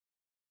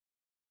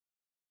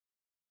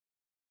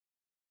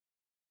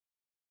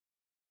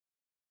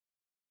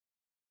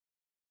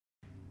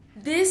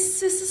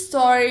This is the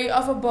story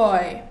of a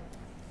boy.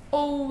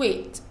 Oh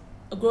wait,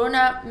 a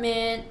grown-up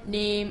man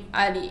named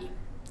Ali.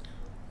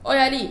 Oi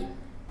Ali.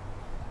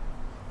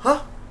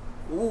 Huh?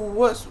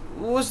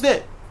 What's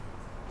that?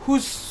 Who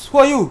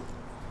are you?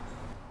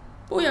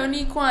 Oh yang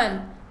ni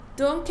Kwan.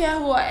 Don't care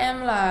who I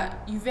am lah.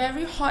 You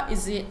very hot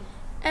is it?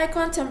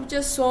 Aircon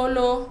temperature so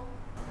low.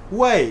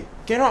 Why?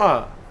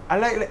 Cannot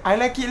I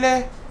like it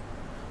leh.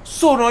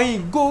 So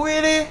annoying. Go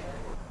away leh.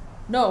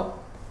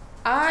 No.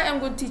 I am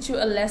going to teach you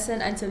a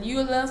lesson until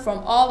you learn from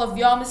all of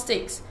your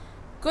mistakes.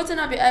 Go turn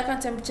up your aircon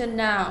temperature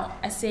now.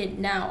 I said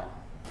now.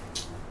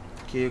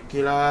 Okay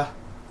lah.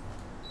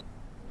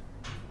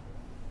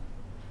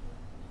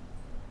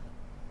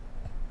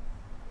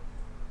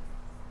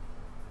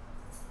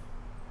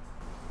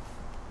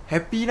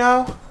 Happy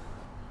now?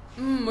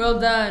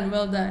 Well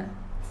done.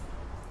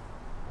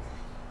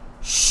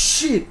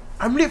 Shit!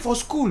 I'm late for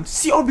school.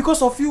 See, all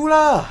because of you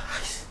lah.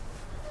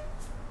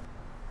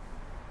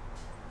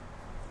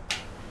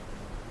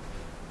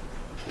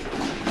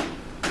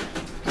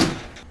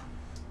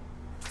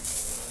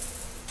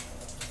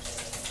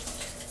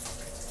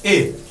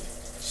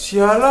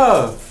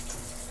 Sialah.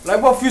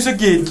 Like what fuse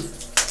again?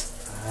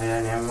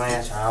 Never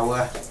mind,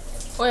 shower.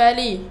 Oi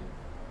Ali.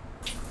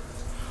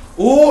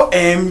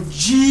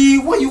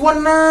 OMG, what you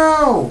want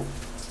now?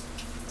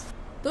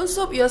 Don't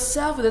soap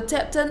yourself with the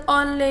tap turned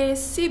on leh.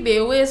 Sibei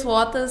waste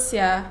water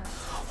sia.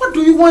 What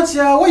do you want,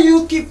 sia? Why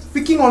you keep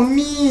picking on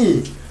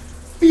me?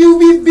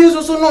 PUB bills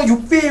also not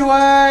you pay,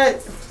 what?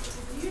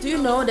 Do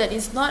you know that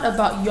it's not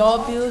about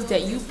your bills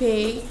that you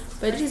pay,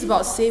 but it is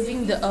about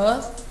saving the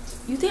earth?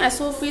 You think I'm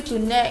so free to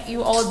nag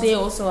you all day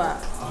also ah?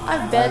 I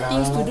have bad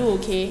things to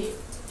do, okay?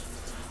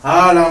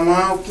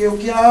 Alamak, okay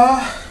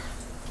lah.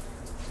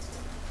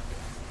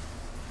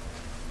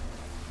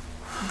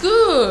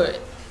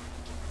 Good.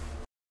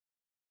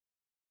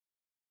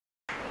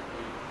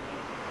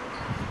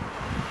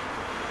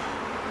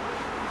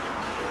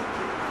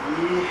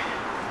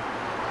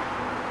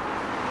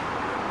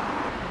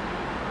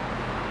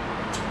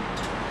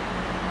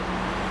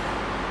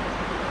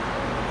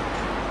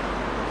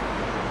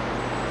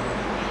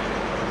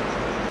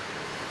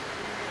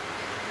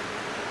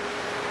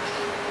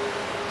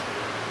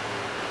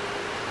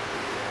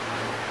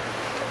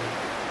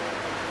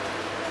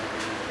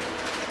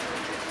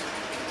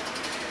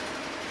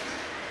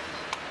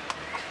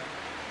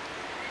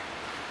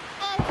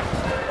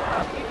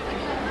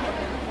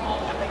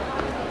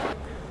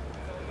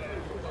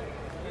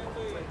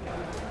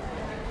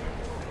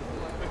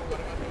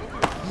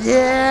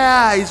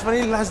 Yeah, it's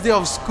finally last day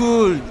of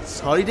school.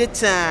 It's holiday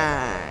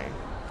time.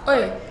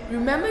 Oi,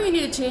 remember you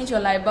need to change your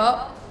light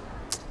bulb?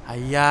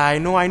 Aiya, I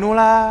know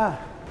lah.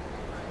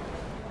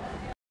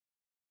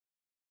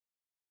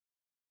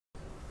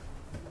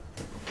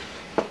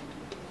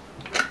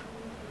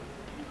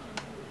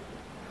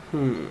 Do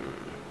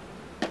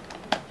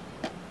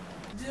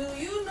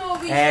you know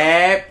which...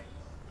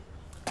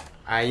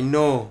 I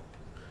know.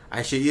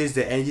 I should use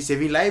the energy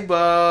saving light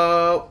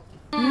bulb.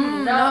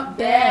 Not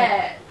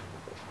bad.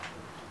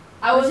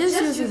 I was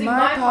just using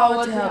my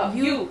power to help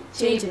you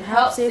change and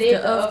help save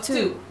the earth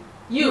too.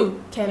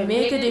 You can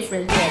make a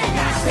difference.